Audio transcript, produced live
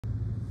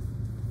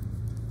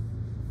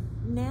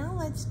now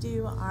let's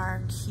do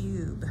our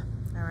cube,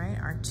 all right,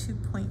 our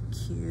 2-point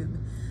cube.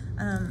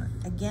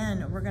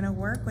 Again, we're gonna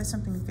work with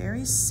something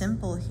very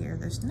simple here.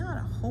 There's not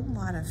a whole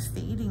lot of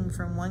fading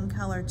from one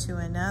color to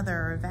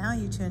another or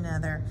value to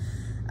another.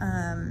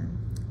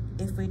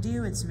 If we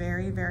do, it's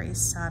very, very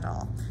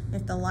subtle.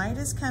 If the light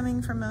is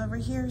coming from over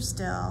here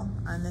still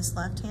on this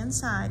left-hand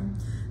side,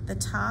 the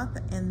top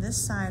and this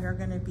side are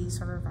gonna be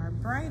sort of our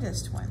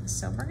brightest ones.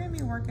 So we're gonna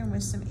be working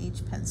with some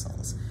H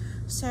pencils.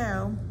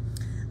 So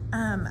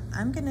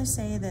I'm gonna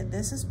say that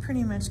this is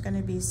pretty much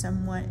gonna be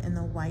somewhat in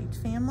the white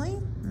family,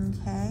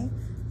 okay?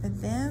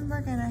 But then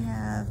we're gonna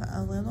have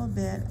a little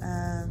bit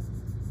of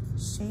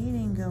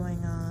shading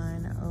going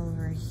on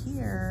over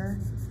here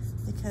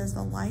because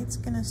the light's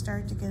gonna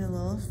start to get a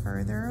little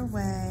further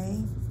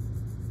away,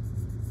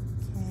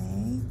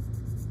 okay?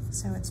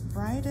 So it's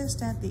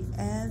brightest at the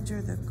edge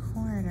or the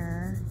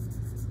corner.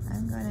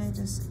 I'm gonna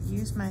just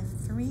use my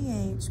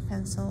 3H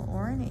pencil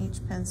or an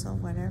H pencil,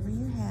 whatever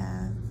you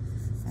have,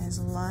 as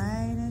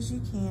light as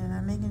you can.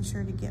 I'm making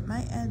sure to get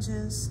my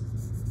edges,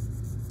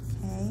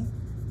 okay?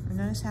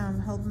 Notice how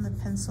I'm holding the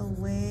pencil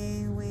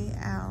way, way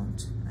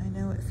out. I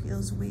know it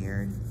feels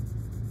weird.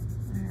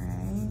 All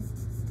right,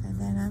 and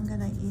then I'm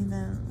gonna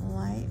even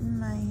lighten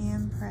my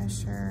hand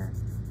pressure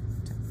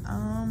to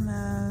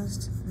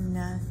almost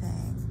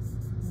nothing,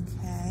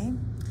 okay?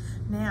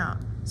 Now,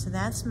 so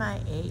that's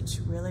my H,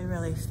 really,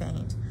 really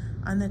faint.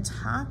 On the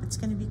top, it's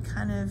gonna be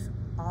kind of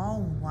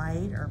all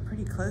white or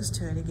pretty close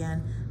to it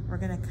again. We're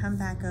gonna come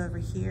back over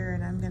here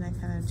and I'm gonna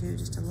kind of do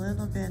just a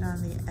little bit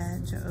on the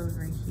edge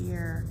over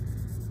here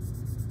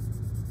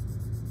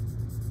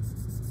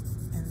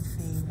and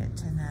fade it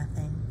to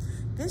nothing.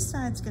 This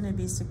side's gonna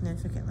be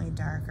significantly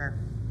darker,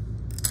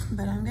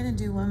 but I'm gonna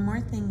do one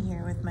more thing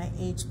here with my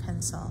H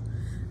pencil.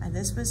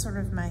 This was sort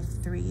of my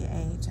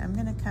 3H. I'm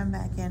gonna come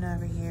back in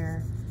over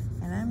here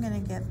and I'm gonna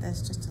get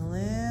this just a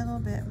little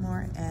bit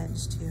more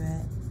edge to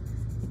it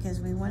because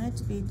we want it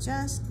to be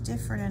just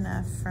different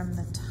enough from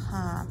the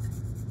top,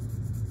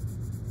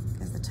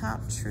 because the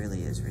top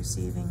truly is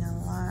receiving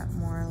a lot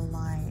more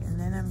light, and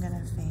then I'm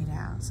gonna fade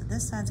out. So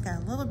this side's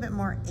got a little bit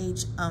more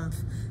H oomph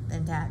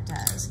than that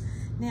does.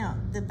 Now,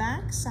 the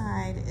back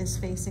side is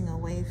facing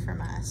away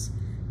from us.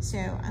 So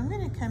I'm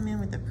gonna come in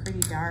with a pretty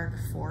dark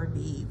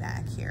 4B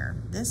back here.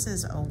 This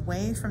is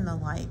away from the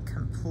light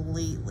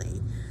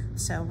completely.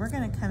 So we're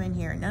gonna come in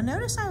here. Now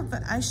notice how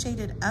I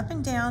shaded up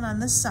and down on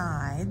the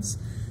sides,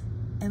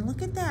 and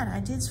look at that, I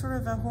did sort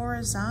of a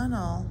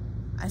horizontal.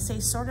 I say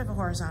sort of a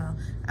horizontal.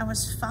 I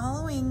was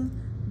following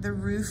the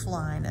roof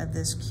line of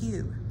this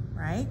cube,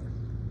 right?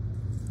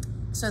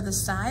 So the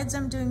sides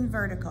I'm doing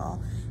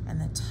vertical,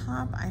 and the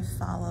top I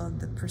followed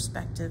the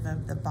perspective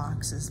of the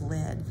box's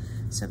lid.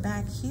 So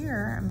back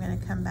here, I'm gonna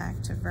come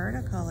back to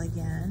vertical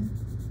again,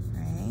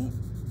 right?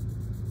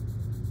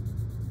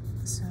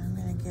 So I'm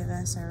gonna give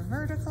us our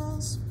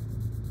verticals.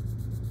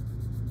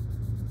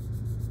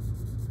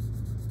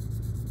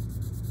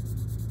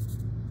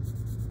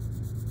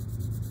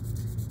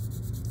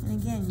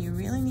 And again, you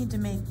really need to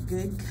make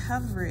good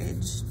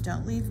coverage.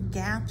 Don't leave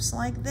gaps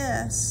like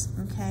this,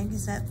 okay?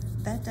 Because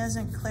that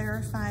doesn't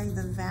clarify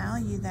the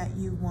value that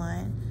you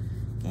want.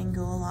 Again,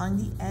 go along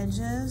the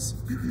edges.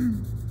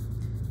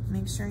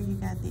 Make sure you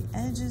got the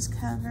edges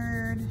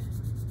covered.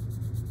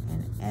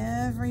 And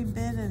every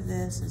bit of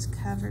this is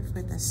covered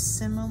with a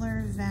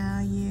similar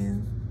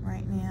value.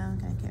 Right now, I'm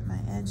gonna get my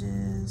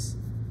edges.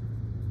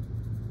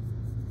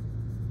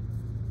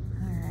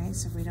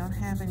 So we don't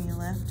have any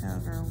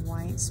leftover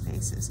white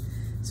spaces.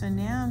 So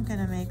now I'm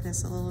gonna make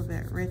this a little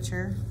bit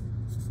richer,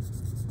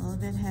 a little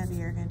bit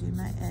heavier. I'm gonna do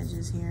my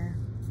edges here.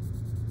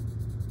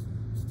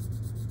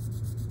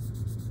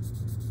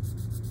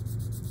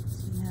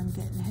 See how I'm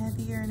getting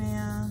heavier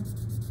now?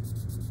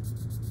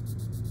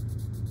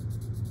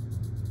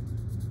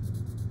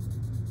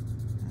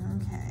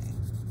 Okay,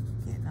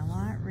 getting a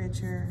lot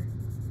richer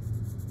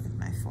with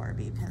my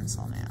 4B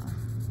pencil now.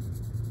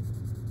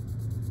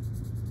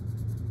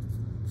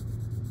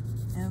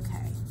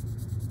 Okay,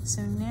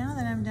 so now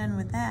that I'm done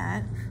with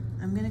that,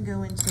 I'm gonna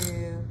go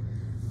into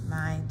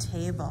my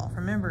table.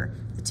 Remember,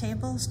 the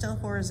table is still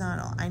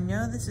horizontal. I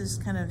know this is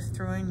kind of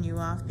throwing you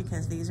off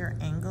because these are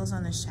angles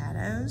on the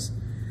shadows,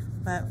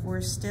 but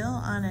we're still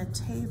on a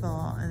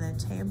table and the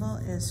table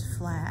is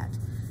flat.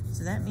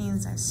 So that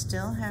means I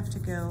still have to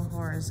go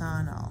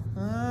horizontal.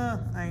 Oh,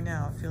 I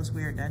know, it feels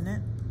weird, doesn't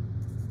it?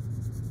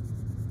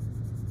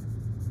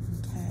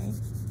 Okay,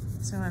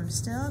 so I'm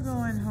still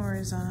going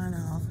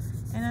horizontal.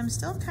 And I'm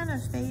still kind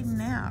of fading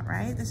out,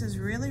 right? This is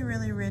really,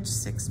 really rich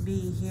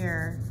 6B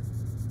here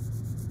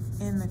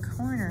in the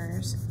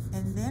corners.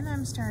 And then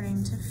I'm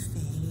starting to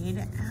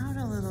fade out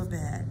a little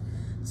bit.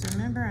 So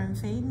remember, I'm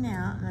fading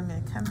out and I'm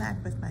gonna come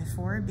back with my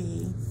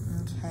 4B,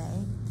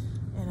 okay?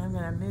 And I'm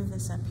gonna move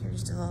this up here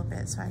just a little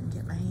bit so I can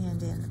get my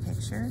hand in the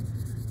picture.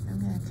 I'm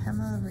gonna come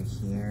over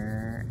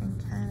here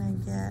and kind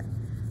of get,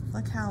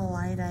 look how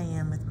light I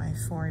am with my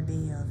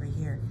 4B over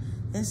here.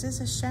 This is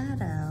a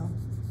shadow.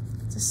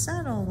 It's a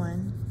subtle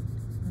one,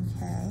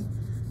 okay?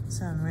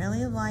 So I'm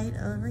really light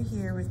over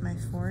here with my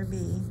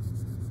 4B.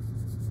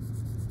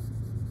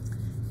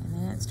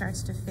 it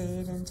starts to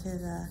fade into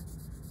the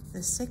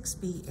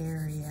 6B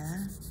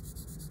area,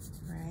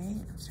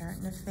 right? I'm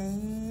starting to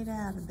fade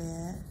out a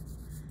bit.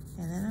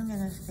 And then I'm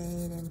gonna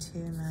fade into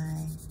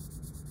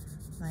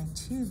my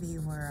 2B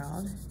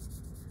world.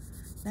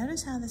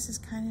 Notice how this is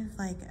kind of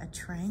like a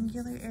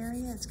triangular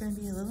area. It's gonna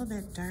be a little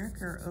bit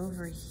darker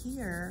over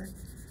here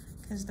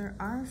because there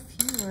are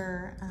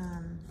fewer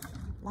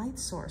light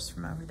source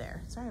from over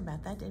there. Sorry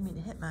about that, didn't mean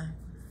to hit my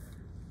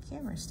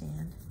camera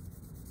stand.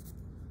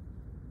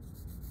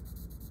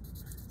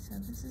 So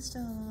this is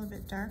still a little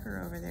bit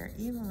darker over there,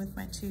 even with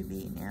my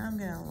 2B. Now I'm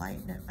gonna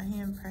lighten up my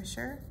hand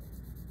pressure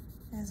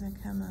as I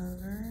come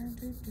over.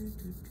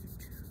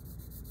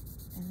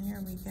 And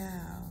there we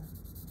go.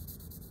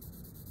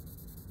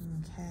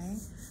 Okay,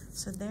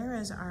 so there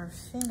is our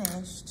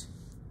finished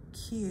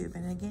cube.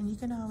 And again, you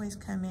can always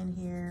come in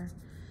here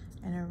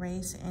and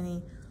erase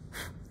any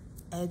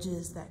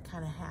edges that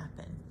kind of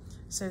happen.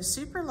 So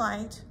super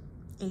light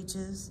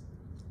H's,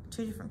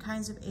 2 different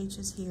kinds of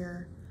H's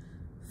here,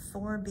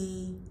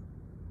 4B,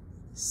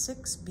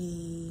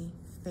 6B,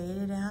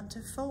 faded out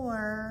to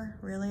 4,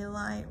 really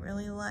light,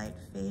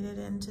 faded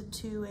into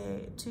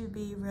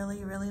 2B,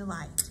 really, really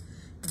light.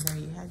 And there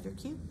you have your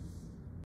cube.